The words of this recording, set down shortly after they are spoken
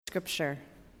Scripture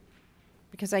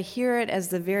because I hear it as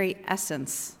the very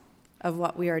essence of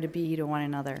what we are to be to one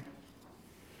another.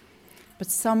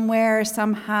 But somewhere,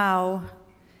 somehow,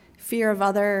 fear of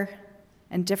other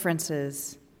and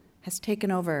differences has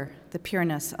taken over the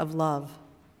pureness of love,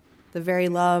 the very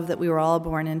love that we were all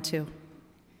born into.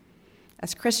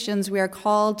 As Christians, we are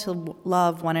called to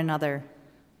love one another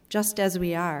just as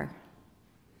we are.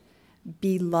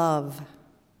 Be love.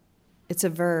 It's a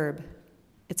verb.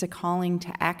 It's a calling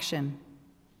to action.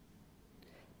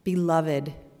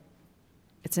 Beloved.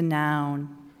 It's a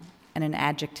noun and an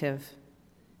adjective,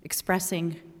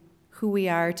 expressing who we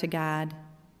are to God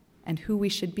and who we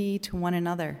should be to one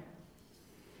another.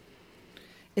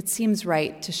 It seems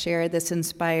right to share this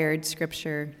inspired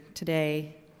scripture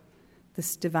today,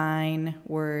 this divine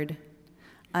word,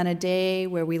 on a day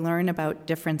where we learn about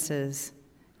differences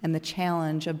and the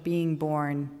challenge of being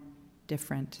born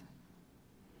different.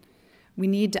 We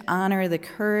need to honor the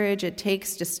courage it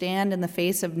takes to stand in the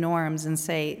face of norms and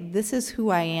say, this is who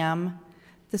I am,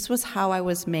 this was how I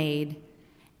was made,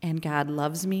 and God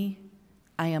loves me,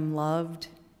 I am loved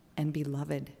and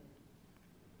beloved.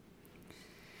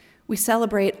 We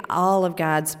celebrate all of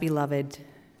God's beloved.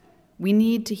 We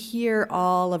need to hear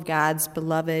all of God's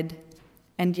beloved,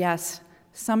 and yes,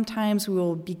 sometimes we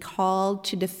will be called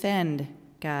to defend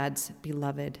God's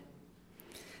beloved.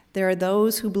 There are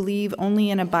those who believe only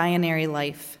in a binary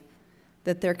life,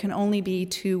 that there can only be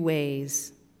two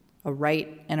ways, a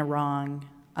right and a wrong,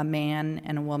 a man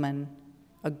and a woman,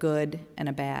 a good and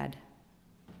a bad.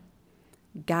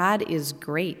 God is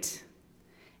great,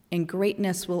 and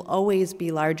greatness will always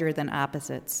be larger than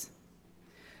opposites.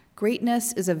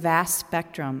 Greatness is a vast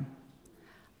spectrum,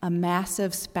 a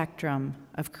massive spectrum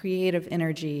of creative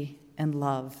energy and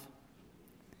love.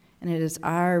 And it is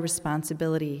our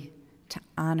responsibility to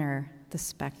honor the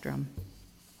spectrum.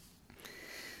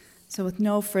 So with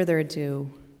no further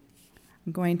ado,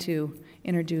 I'm going to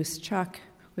introduce Chuck,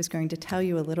 who is going to tell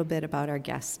you a little bit about our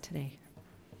guest today.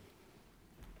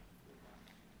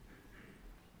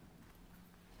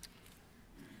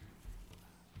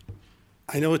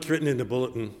 I know it's written in the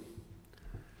bulletin,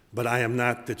 but I am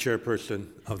not the chairperson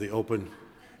of the Open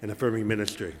and Affirming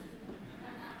Ministry.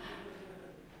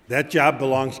 That job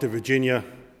belongs to Virginia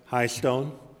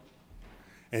Highstone,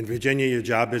 and Virginia, your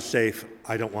job is safe.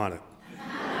 I don't want it.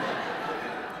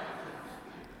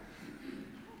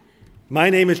 My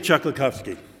name is Chuck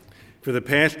Lukowski. For the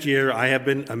past year, I have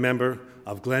been a member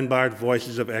of Glenbard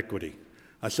Voices of Equity,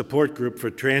 a support group for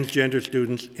transgender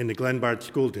students in the Glenbard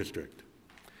School District.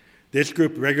 This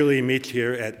group regularly meets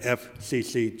here at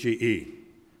FCCGE.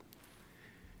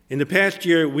 In the past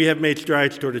year, we have made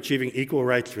strides toward achieving equal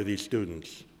rights for these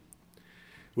students.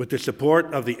 With the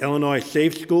support of the Illinois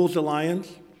Safe Schools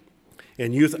Alliance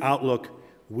and Youth Outlook,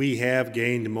 we have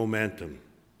gained momentum.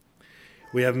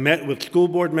 We have met with school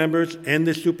board members and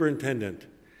the superintendent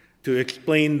to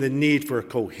explain the need for a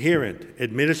coherent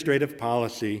administrative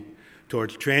policy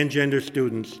towards transgender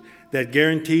students that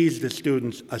guarantees the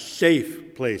students a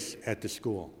safe place at the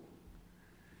school.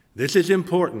 This is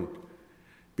important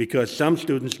because some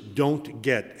students don't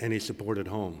get any support at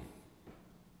home.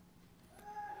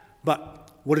 But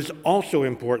what is also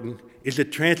important is the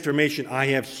transformation I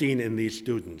have seen in these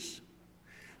students.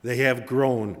 They have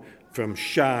grown from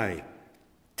shy,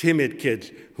 timid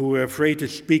kids who were afraid to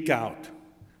speak out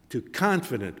to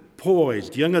confident,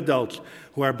 poised young adults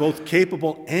who are both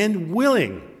capable and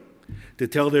willing to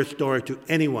tell their story to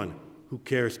anyone who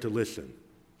cares to listen.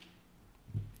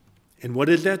 And what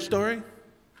is that story?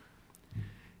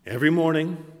 Every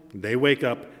morning, they wake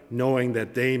up knowing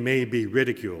that they may be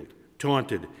ridiculed,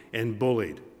 taunted, and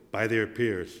bullied by their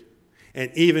peers, and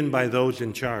even by those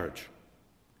in charge.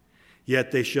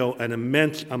 Yet they show an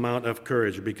immense amount of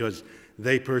courage because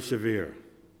they persevere.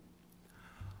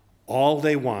 All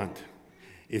they want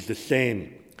is the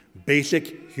same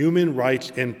basic human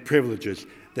rights and privileges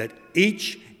that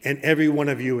each and every one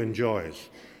of you enjoys.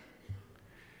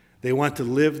 They want to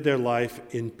live their life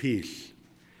in peace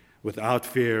without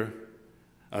fear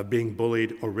of being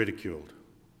bullied or ridiculed.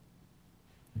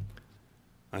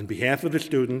 On behalf of the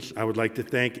students, I would like to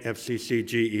thank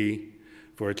FCCGE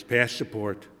for its past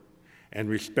support and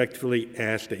respectfully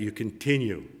ask that you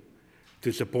continue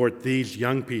to support these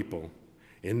young people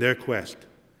in their quest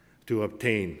to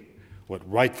obtain what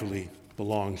rightfully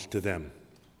belongs to them.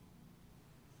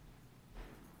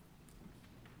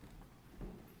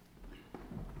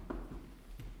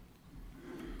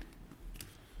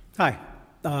 Hi,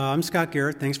 I'm Scott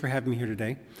Garrett. Thanks for having me here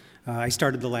today. I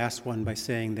started the last one by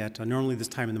saying that normally this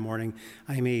time in the morning,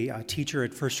 I'm a teacher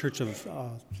at First Church of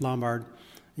Lombard,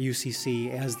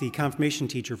 UCC, as the confirmation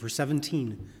teacher for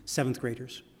 17 seventh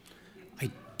graders.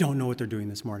 don't know what they're doing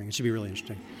this morning. It should be really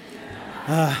interesting.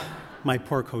 My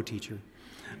poor co-teacher.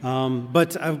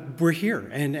 But we're here,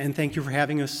 and thank you for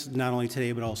having us not only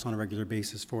today, but also on a regular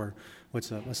basis for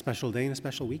what's a special day and a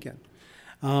special weekend.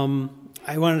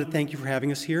 I wanted to thank you for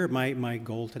having us here. My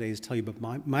goal today is to tell you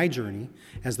about my journey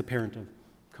as the parent of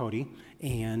Cody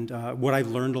and what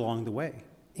I've learned along the way.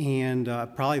 And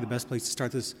probably the best place to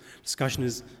start this discussion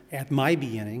is at my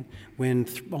beginning, when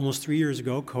almost 3 years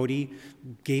ago, Cody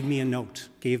gave me a note,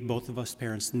 gave both of us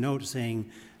parents a note saying,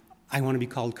 I want to be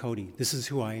called Cody. This is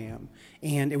who I am.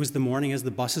 And it was the morning as the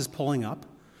bus is pulling up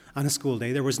on a school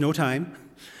day. There was no time.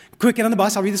 Quick, get on the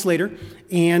bus. I'll read this later.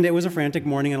 And it was a frantic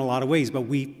morning in a lot of ways, but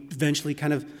we eventually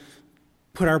kind of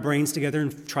put our brains together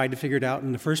and tried to figure it out.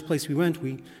 And the first place we went,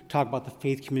 we talked about the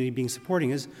faith community being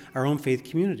supporting is our own faith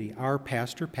community. Our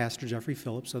pastor, Pastor Jeffrey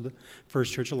Phillips of the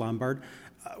First Church of Lombard,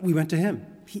 we went to him.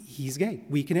 He's gay.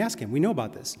 We can ask him. We know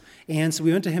about this. And so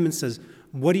we went to him and says,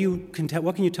 what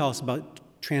can you tell us about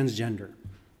transgender?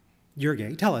 You're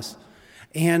gay. Tell us.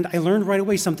 And I learned right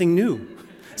away something new.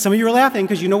 Some of you are laughing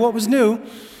because you know what was new.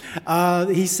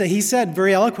 He said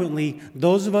very eloquently,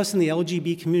 those of us in the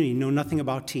LGBT community know nothing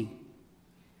about T.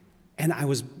 And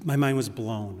my mind was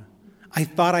blown. I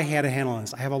thought I had a handle on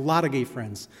this. I have a lot of gay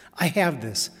friends. I have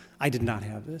this. I did not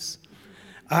have this.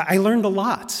 I learned a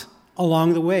lot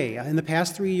along the way. In the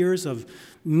past 3 years of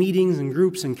meetings and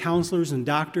groups and counselors and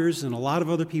doctors and a lot of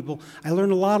other people, I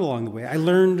learned a lot along the way. I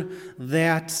learned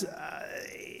that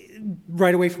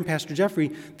right away from Pastor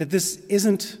Jeffrey that this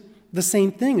isn't the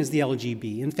same thing as the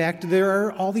LGB. In fact, there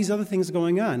are all these other things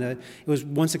going on. It was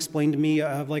once explained to me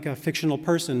like a fictional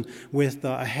person with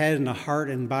a head and a heart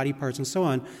and body parts and so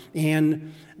on.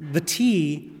 And the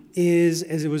T is,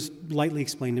 as it was lightly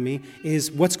explained to me,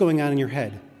 is what's going on in your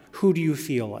head. Who do you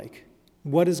feel like?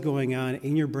 What is going on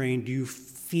in your brain? Do you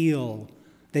feel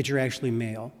that you're actually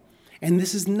male? And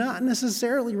this is not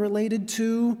necessarily related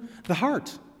to the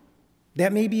heart.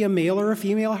 That may be a male or a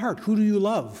female heart. Who do you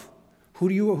love? Who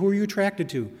are you attracted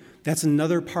to? That's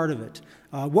another part of it.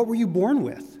 What were you born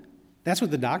with? That's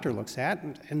what the doctor looks at,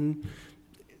 and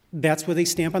that's what they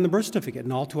stamp on the birth certificate.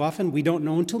 And all too often, we don't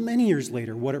know until many years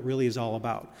later what it really is all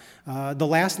about. The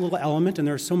last little element, and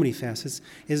there are so many facets,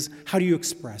 is how do you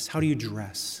express? How do you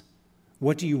dress?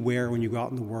 What do you wear when you go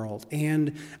out in the world?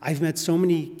 And I've met so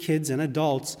many kids and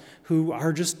adults who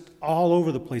are just all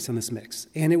over the place on this mix.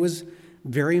 And it was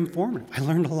very informative. I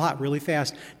learned a lot really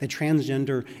fast that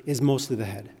transgender is mostly the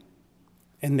head.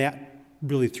 And that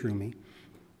really threw me.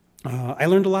 I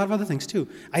learned a lot of other things, too.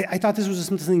 I thought this was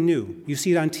something new. You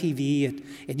see it on TV.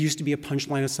 It used to be a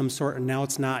punchline of some sort, and now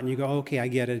it's not. And you go, okay, I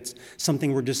get it. It's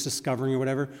something we're just discovering or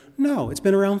whatever. No, it's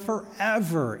been around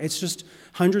forever. It's just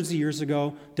hundreds of years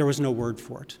ago, there was no word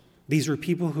for it. These were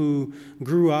people who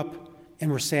grew up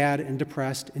and were sad and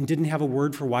depressed and didn't have a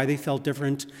word for why they felt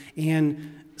different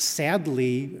and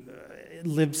sadly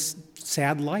lived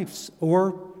sad lives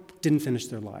or didn't finish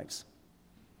their lives.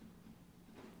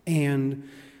 And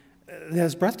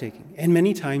that's breathtaking. And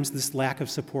many times this lack of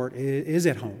support is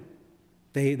at home.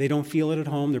 They don't feel it at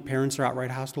home. Their parents are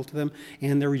outright hostile to them,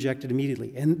 and they're rejected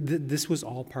immediately. And this was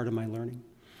all part of my learning.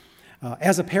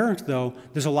 As a parent, though,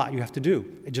 there's a lot you have to do,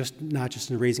 not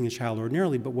just in raising a child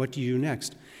ordinarily, but what do you do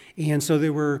next? And so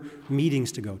there were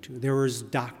meetings to go to. There was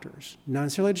doctors, not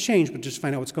necessarily to change, but just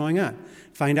find out what's going on.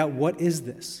 Find out what is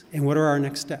this, and what are our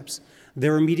next steps.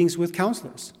 There were meetings with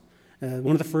counselors.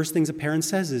 One of the first things a parent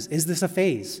says is this a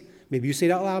phase? Maybe you say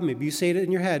it out loud, maybe you say it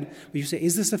in your head, but you say,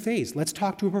 is this a phase? Let's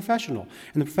talk to a professional.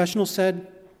 And the professional said,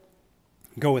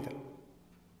 go with it.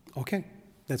 Okay,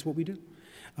 that's what we do.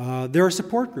 There are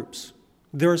support groups.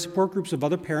 There are support groups of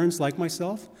other parents like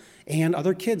myself and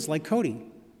other kids like Cody.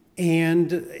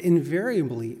 And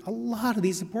invariably, a lot of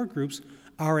these support groups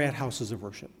are at houses of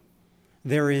worship.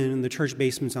 They're in the church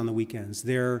basements on the weekends.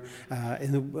 They're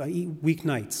in the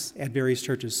weeknights at various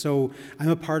churches. So I'm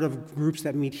a part of groups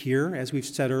that meet here, as we've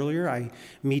said earlier. I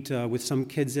meet with some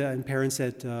kids and parents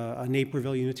at a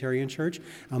Naperville Unitarian Church.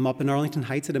 I'm up in Arlington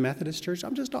Heights at a Methodist church.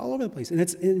 I'm just all over the place. And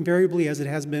it's invariably, as it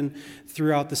has been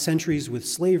throughout the centuries with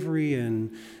slavery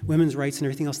and women's rights and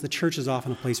everything else, the church is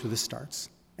often a place where this starts.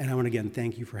 And I want to again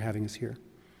thank you for having us here.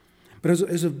 But it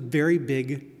was a very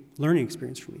big learning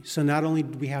experience for me. So not only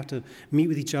did we have to meet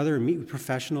with each other and meet with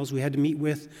professionals, we had to meet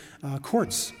with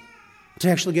courts to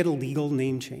actually get a legal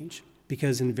name change,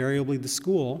 because invariably the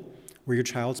school where your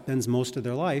child spends most of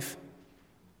their life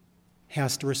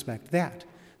has to respect that.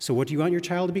 So what do you want your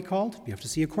child to be called? You have to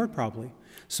see a court probably.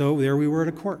 So there we were at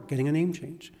a court getting a name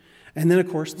change. And then, of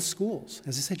course, the schools.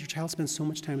 As I said, your child spends so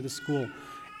much time at the school.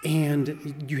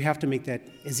 And you have to make that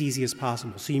as easy as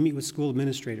possible. So you meet with school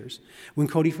administrators. When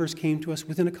Cody first came to us,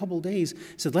 within a couple of days,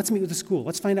 said, let's meet with the school.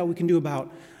 Let's find out what we can do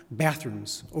about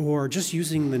bathrooms, or just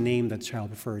using the name that the child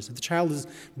prefers. If the child is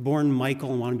born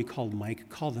Michael and want to be called Mike,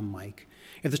 call them Mike.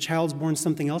 If the child's born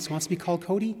something else and wants to be called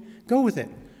Cody, go with it.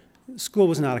 School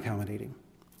was not accommodating.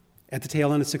 At the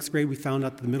tail end of 6th grade, we found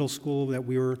out that the middle school that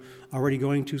we were already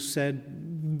going to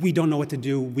said, we don't know what to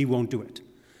do, we won't do it.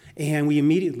 And we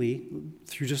immediately,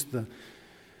 through just the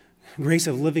grace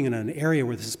of living in an area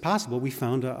where this is possible, we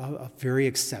found a very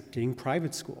accepting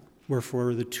private school, where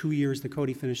for the 2 years that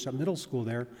Cody finished up middle school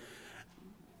there,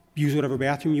 use whatever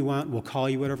bathroom you want, we'll call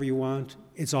you whatever you want,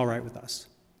 it's all right with us.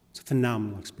 It's a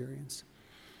phenomenal experience.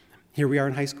 Here we are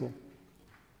in high school.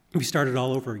 We started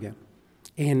all over again.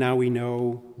 And now we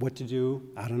know what to do,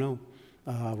 I don't know.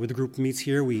 Where the group meets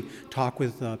here, we talk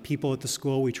with people at the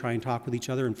school, we try and talk with each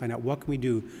other and find out what can we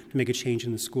do to make a change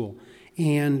in the school.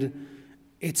 And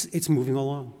it's moving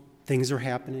along. Things are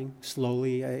happening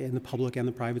slowly in the public and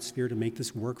the private sphere to make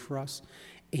this work for us.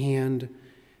 And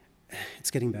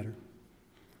it's getting better.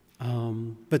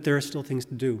 But there are still things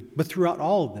to do. But throughout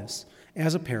all of this,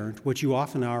 as a parent, what you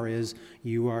often are is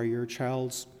you are your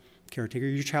child's caretaker,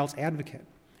 your child's advocate.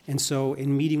 And so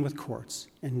in meeting with courts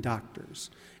and doctors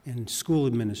and school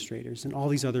administrators and all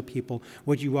these other people,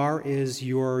 what you are is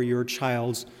you're your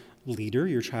child's leader,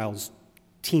 your child's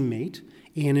teammate,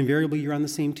 and invariably you're on the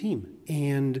same team.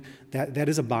 And that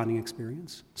is a bonding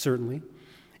experience, certainly.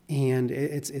 And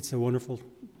it's a wonderful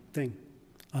thing.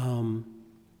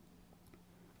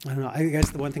 I don't know. I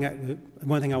guess the one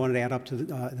thing I wanted to add up to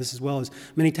this as well is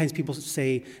many times people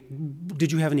say,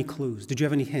 did you have any clues? Did you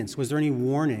have any hints? Was there any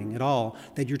warning at all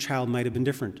that your child might have been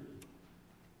different?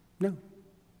 No.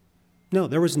 No,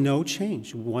 there was no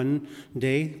change. One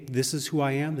day, this is who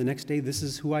I am. The next day, this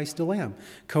is who I still am.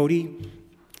 Cody,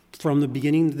 from the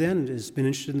beginning to then, has been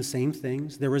interested in the same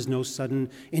things. There was no sudden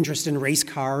interest in race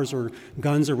cars or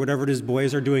guns or whatever it is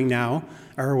boys are doing now,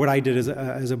 or what I did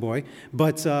as a boy.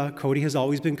 But Cody has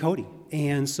always been Cody.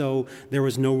 And so there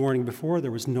was no warning before.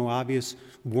 There was no obvious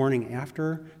warning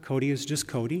after. Cody is just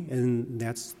Cody, and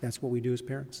that's what we do as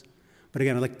parents. But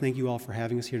again, I'd like to thank you all for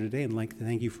having us here today, and I'd like to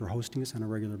thank you for hosting us on a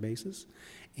regular basis.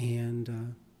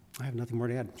 And I have nothing more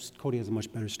to add. Cody has a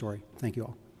much better story. Thank you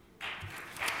all.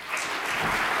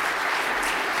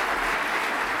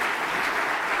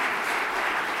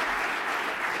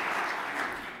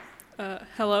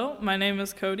 Hello, my name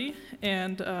is Cody,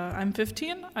 and I'm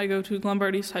 15. I go to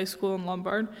Lombard East High School in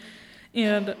Lombard,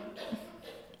 and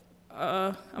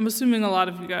I'm assuming a lot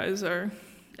of you guys are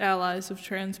allies of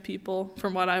trans people,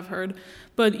 from what I've heard.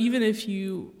 But even if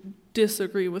you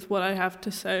disagree with what I have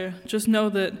to say, just know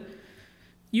that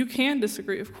you can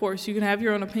disagree, of course. You can have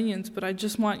your own opinions, but I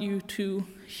just want you to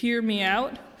hear me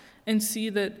out and see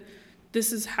that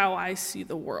this is how I see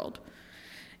the world.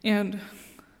 And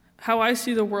how I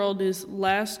see the world is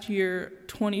last year,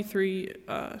 23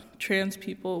 trans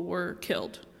people were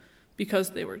killed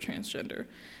because they were transgender.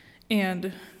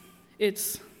 And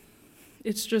it's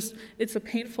a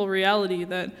painful reality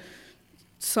that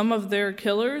some of their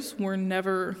killers were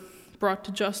never brought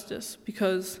to justice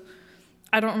because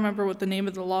I don't remember what the name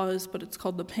of the law is, but it's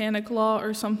called the panic law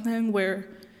or something, where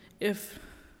if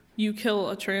you kill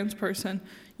a trans person,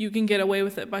 you can get away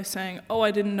with it by saying, oh,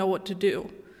 I didn't know what to do.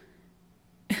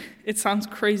 It sounds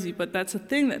crazy, but that's a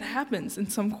thing that happens in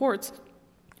some courts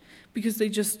because they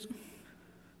just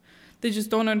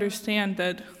don't understand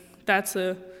that it's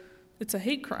a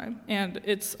hate crime, and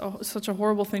it's such a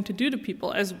horrible thing to do to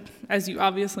people, as you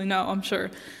obviously know, I'm sure.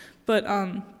 But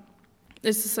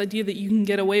it's this idea that you can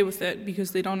get away with it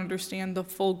because they don't understand the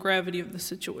full gravity of the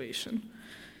situation.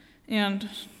 And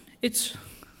it's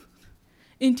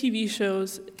in TV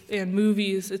shows and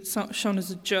movies, it's shown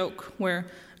as a joke where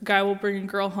a guy will bring a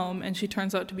girl home and she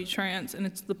turns out to be trans, and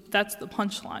that's the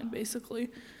punchline,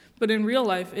 basically. But in real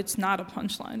life, it's not a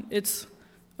punchline. It's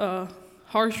a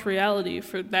harsh reality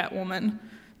for that woman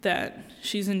that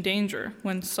she's in danger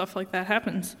when stuff like that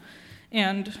happens.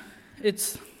 And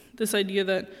it's this idea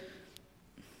that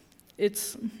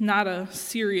it's not a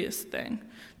serious thing,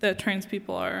 that trans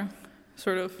people are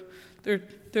sort of,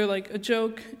 they're like a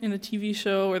joke in a TV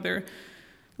show, or they're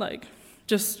like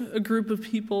just a group of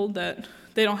people that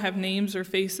they don't have names or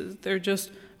faces. They're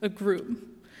just a group.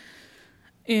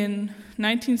 In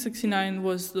 1969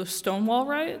 was the Stonewall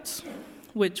riots,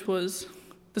 which was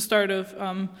the start of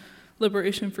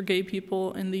liberation for gay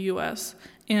people in the U.S.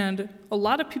 And a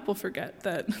lot of people forget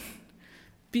that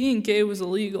being gay was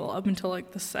illegal up until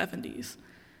like the 70s.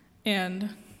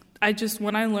 And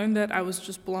when I learned that, I was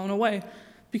just blown away,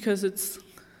 because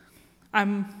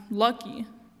I'm lucky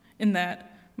in that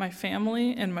my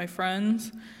family, and my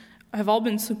friends have all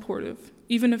been supportive.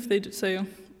 Even if they say,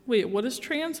 wait, what does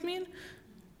trans mean?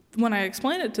 When I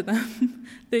explain it to them,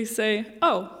 they say,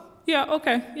 oh, yeah,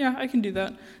 okay, yeah, I can do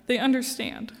that. They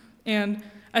understand. And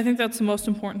I think that's the most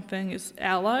important thing is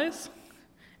allies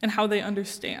and how they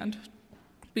understand.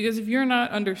 Because if you're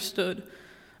not understood,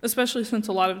 especially since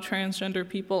a lot of transgender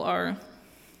people are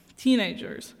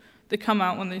teenagers, they come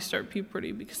out when they start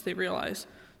puberty because they realize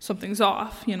something's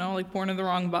off, like born in the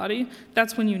wrong body.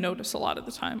 That's when you notice a lot of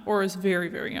the time, or is very,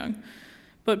 very young.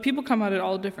 But people come out at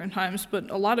all different times, but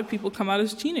a lot of people come out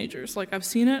as teenagers. Like, I've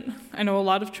seen it. I know a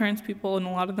lot of trans people, and a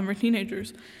lot of them are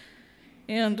teenagers.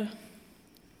 And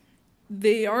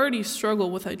they already struggle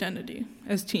with identity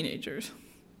as teenagers.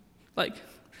 Like,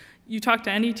 you talk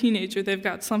to any teenager, they've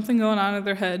got something going on in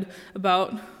their head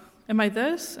about, am I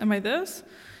this? Am I this?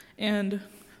 And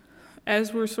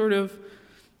as we're sort of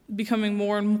becoming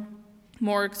more and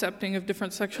more accepting of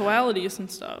different sexualities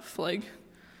and stuff,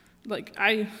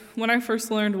 when I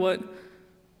first learned what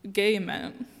gay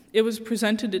meant, it was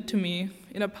presented to me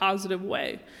in a positive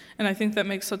way. And I think that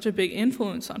makes such a big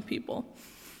influence on people.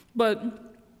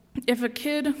 But if a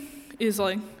kid is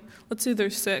let's say they're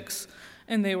 6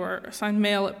 and they were assigned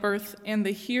male at birth and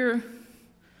they hear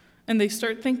and they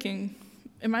start thinking,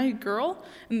 am I a girl?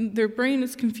 And their brain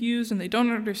is confused and they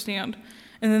don't understand.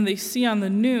 And then they see on the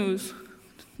news,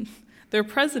 their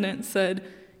president said,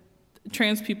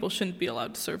 trans people shouldn't be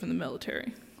allowed to serve in the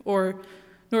military. Or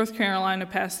North Carolina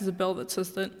passes a bill that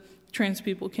says that trans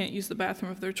people can't use the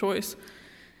bathroom of their choice.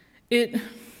 It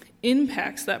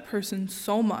impacts that person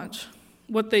so much.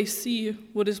 What they see,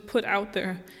 what is put out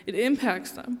there, it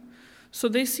impacts them. So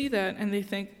they see that and they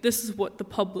think, this is what the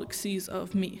public sees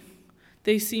of me.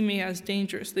 They see me as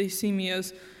dangerous. They see me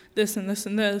as this and this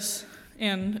and this.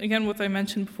 And again, what I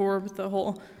mentioned before with the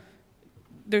whole,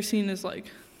 they're seen as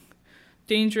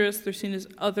dangerous, they're seen as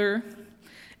other.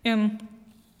 And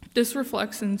this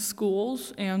reflects in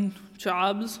schools and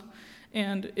jobs.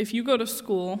 And if you go to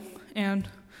school, and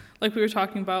like we were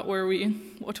talking about where we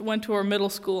went to our middle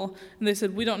school, and they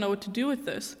said, we don't know what to do with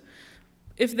this.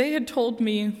 If they had told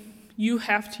me, you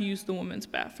have to use the women's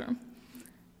bathroom,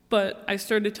 but I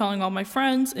started telling all my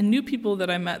friends and new people that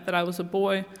I met that I was a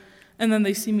boy, and then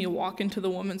they see me walk into the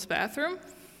women's bathroom,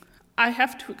 I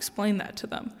have to explain that to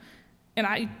them. And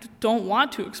I don't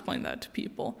want to explain that to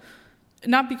people.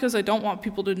 Not because I don't want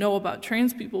people to know about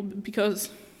trans people, but because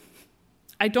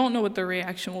I don't know what their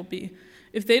reaction will be.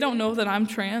 If they don't know that I'm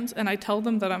trans and I tell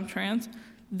them that I'm trans,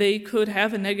 they could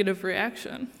have a negative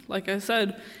reaction. Like I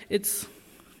said, it's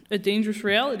a dangerous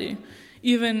reality.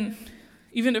 Even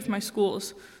if my school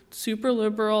is super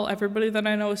liberal, everybody that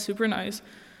I know is super nice,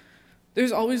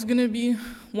 there's always going to be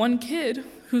one kid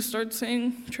who starts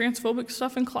saying transphobic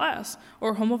stuff in class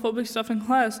or homophobic stuff in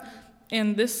class,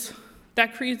 and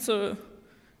that creates an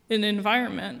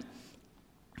environment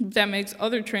that makes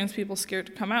other trans people scared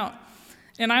to come out.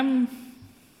 And I'm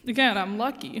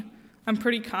lucky. I'm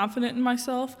pretty confident in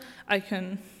myself.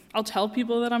 I'll tell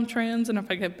people that I'm trans, and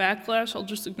if I get backlash, I'll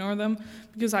just ignore them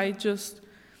because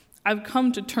I've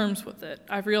come to terms with it.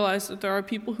 I've realized that there are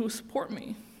people who support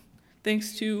me,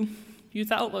 thanks to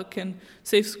Youth Outlook and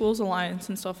Safe Schools Alliance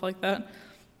and stuff like that.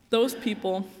 Those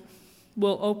people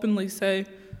will openly say,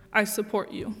 I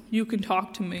support you. You can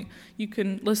talk to me. You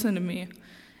can listen to me.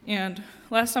 And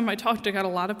last time I talked, I got a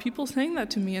lot of people saying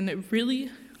that to me, and it really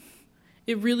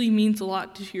means a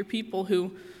lot to hear people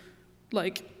who,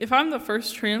 if I'm the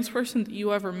first trans person that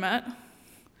you ever met,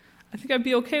 I think I'd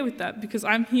be okay with that because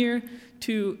I'm here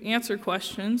to answer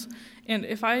questions, and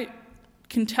if I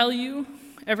can tell you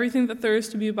everything that there is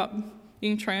to be about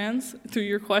being trans through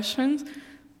your questions,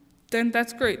 then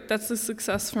that's great. That's a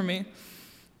success for me.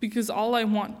 Because all I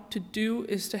want to do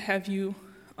is to have you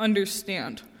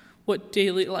understand what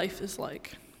daily life is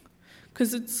like.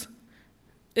 Because it's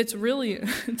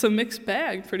a mixed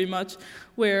bag pretty much,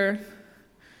 where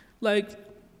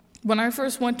when I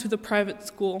first went to the private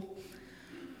school,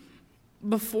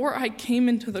 before I came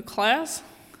into the class,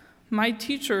 my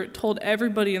teacher told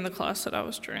everybody in the class that I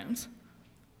was trans.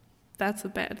 That's a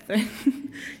bad thing.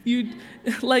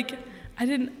 I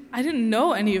didn't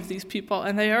know any of these people,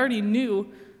 and they already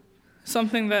knew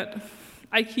something that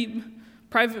I keep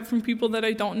private from people that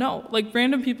I don't know. Like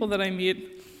random people that I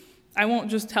meet, I won't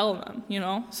just tell them,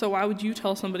 So why would you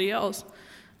tell somebody else?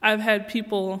 I've had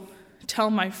people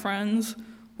tell my friends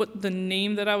what the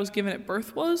name that I was given at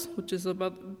birth was, which is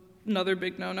about another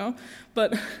big no-no.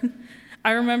 But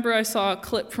I remember I saw a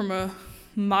clip from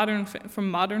Modern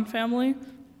Family.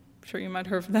 I'm sure you might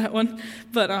have heard of that one.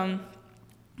 But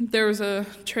there was a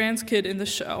trans kid in the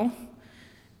show,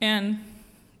 and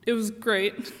it was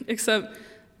great, except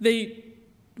they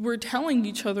were telling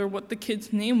each other what the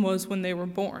kid's name was when they were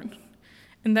born.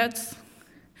 And it's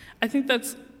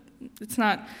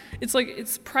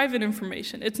private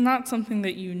information. It's not something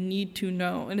that you need to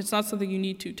know, and it's not something you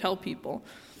need to tell people.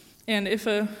 And if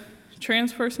a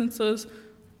trans person says,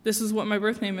 this is what my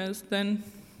birth name is, then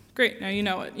great, now you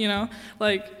know it,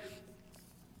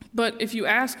 But if you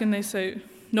ask and they say,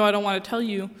 no, I don't want to tell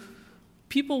you,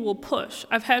 people will push.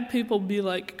 I've had people be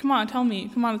like, come on, tell me,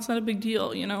 come on, it's not a big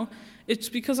deal, It's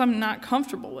because I'm not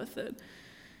comfortable with it.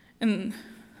 And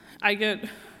I get,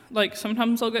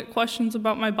 sometimes I'll get questions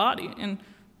about my body, and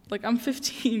I'm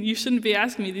 15, you shouldn't be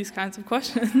asking me these kinds of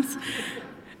questions.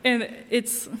 And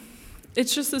it's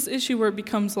just this issue where it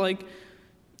becomes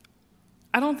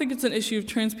I don't think it's an issue of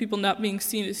trans people not being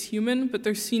seen as human, but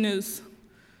they're seen as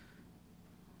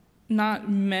not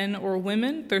men or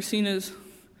women. They're seen as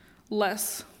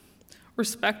less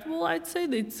respectable, I'd say.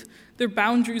 Their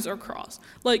boundaries are crossed.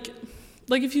 Like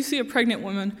if you see a pregnant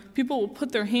woman, people will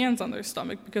put their hands on their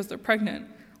stomach because they're pregnant.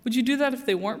 Would you do that if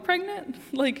they weren't pregnant?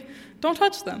 Don't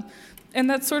touch them. And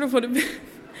that's sort of what it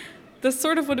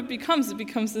becomes. It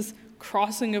becomes this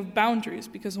crossing of boundaries,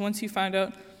 because once you find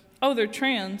out, oh, they're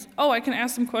trans, I can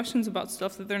ask them questions about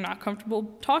stuff that they're not comfortable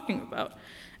talking about.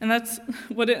 And that's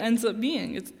what it ends up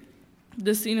being.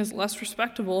 This scene is less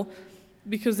respectable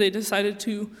because they decided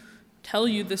to tell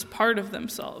you this part of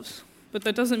themselves. But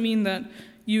that doesn't mean that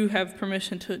you have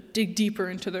permission to dig deeper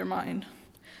into their mind.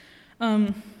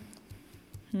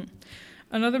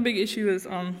 Another big issue is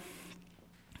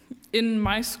in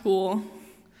my school,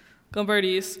 Glenbard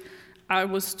East, I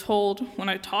was told when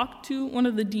I talked to one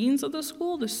of the deans of the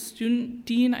school, the student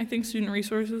dean, I think student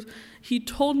resources, he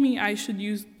told me I should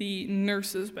use the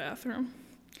nurses' bathroom.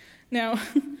 Now,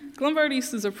 Glenbard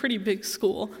East is a pretty big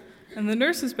school, and the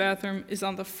nurses' bathroom is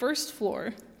on the first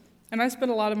floor, and I spent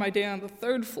a lot of my day on the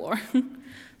third floor.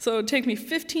 So it would take me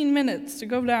 15 minutes to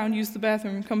go down, use the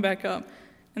bathroom, and come back up.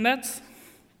 And it's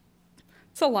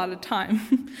a lot of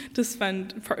time to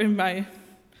spend in my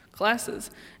classes,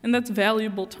 and that's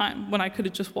valuable time when I could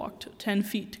have just walked 10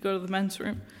 feet to go to the men's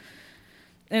room.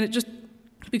 And it just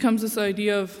becomes this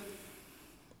idea of,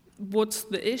 what's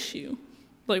the issue?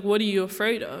 What are you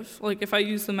afraid of? If I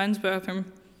use the men's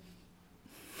bathroom,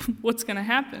 what's going to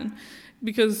happen?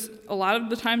 Because a lot of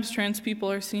the times trans people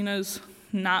are seen as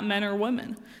not men or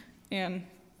women, and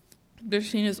they're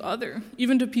seen as other.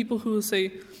 Even to people who will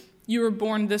say, you were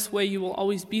born this way, you will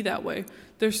always be that way,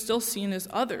 they're still seen as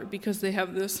other because they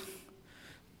have this,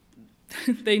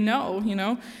 they know,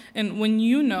 And when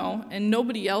you know and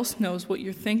nobody else knows what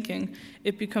you're thinking,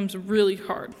 it becomes really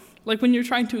hard. When you're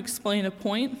trying to explain a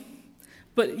point,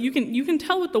 but you can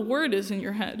tell what the word is in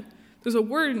your head. There's a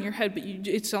word in your head, but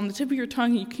it's on the tip of your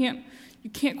tongue, and you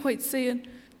can't quite say it.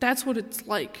 That's what it's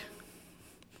like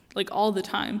all the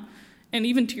time. And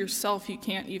even to yourself, you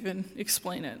can't even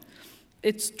explain it.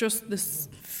 It's just this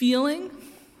feeling.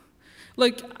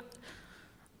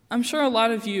 I'm sure a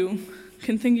lot of you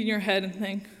can think in your head and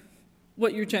think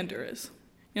what your gender is.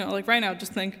 Right now,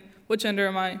 just think, what gender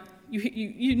am I?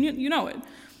 You know it.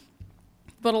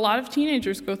 But a lot of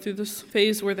teenagers go through this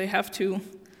phase where they have to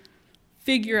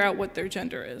figure out what their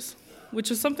gender is,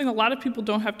 which is something a lot of people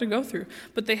don't have to go through.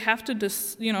 But they have to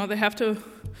they have to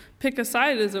pick a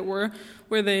side, as it were,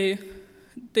 where they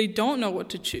don't know what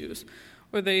to choose,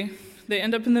 or they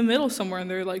end up in the middle somewhere, and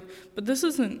they're like, but this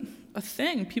isn't a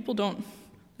thing.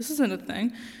 This isn't a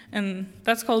thing. And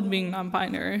that's called being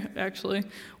non-binary, actually,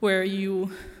 where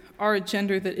you are a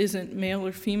gender that isn't male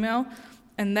or female.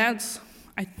 And that's,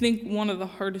 I think, one of the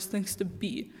hardest things to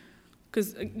be,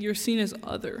 because you're seen as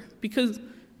other. Because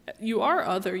you are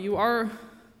other. You are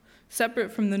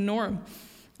separate from the norm.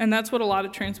 And that's what a lot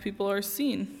of trans people are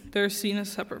seen. They're seen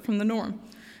as separate from the norm.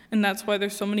 And that's why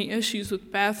there's so many issues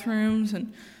with bathrooms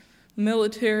and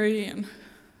military and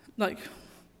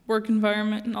work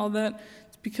environment and all that.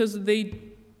 It's because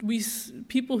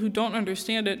people who don't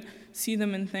understand it see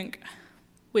them and think,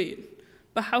 wait,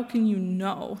 but how can you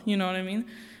know? You know what I mean?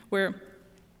 Where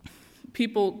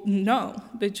people know,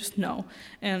 they just know.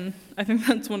 And I think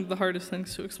that's one of the hardest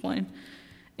things to explain.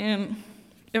 And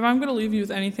if I'm going to leave you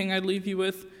with anything, I'd leave you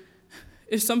with,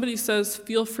 if somebody says,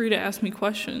 feel free to ask me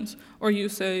questions, or you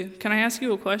say, can I ask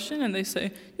you a question? And they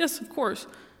say, yes, of course.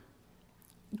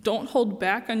 Don't hold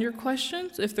back on your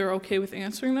questions if they're okay with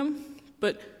answering them,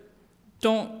 but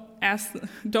don't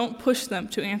push them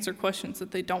to answer questions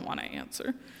that they don't want to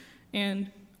answer. And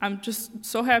I'm just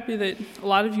so happy that a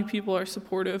lot of you people are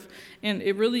supportive, and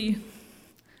it really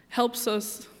helps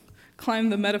us climb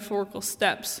the metaphorical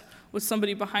steps with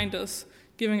somebody behind us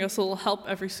giving us a little help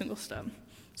every single step.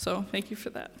 So thank you for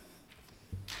that.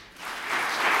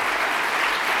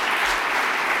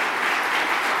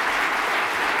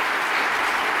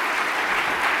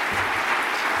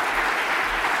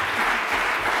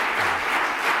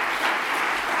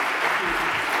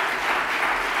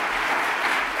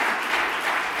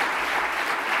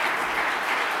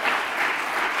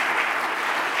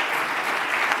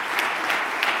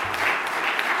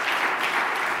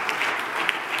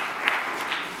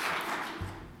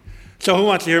 So who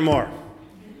wants to hear more?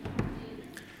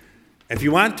 If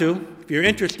you want to, if you're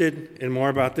interested in more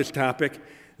about this topic,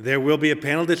 there will be a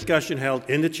panel discussion held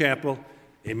in the chapel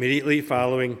immediately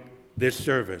following this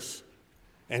service.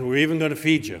 And we're even going to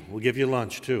feed you. We'll give you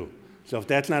lunch, too. So if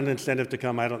that's not an incentive to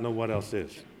come, I don't know what else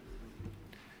is.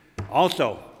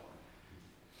 Also,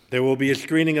 there will be a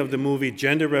screening of the movie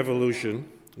Gender Revolution,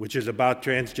 which is about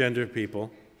transgender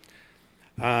people,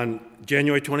 on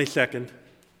January 22nd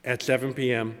at 7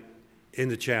 p.m. in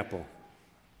the chapel.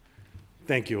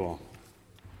 Thank you all.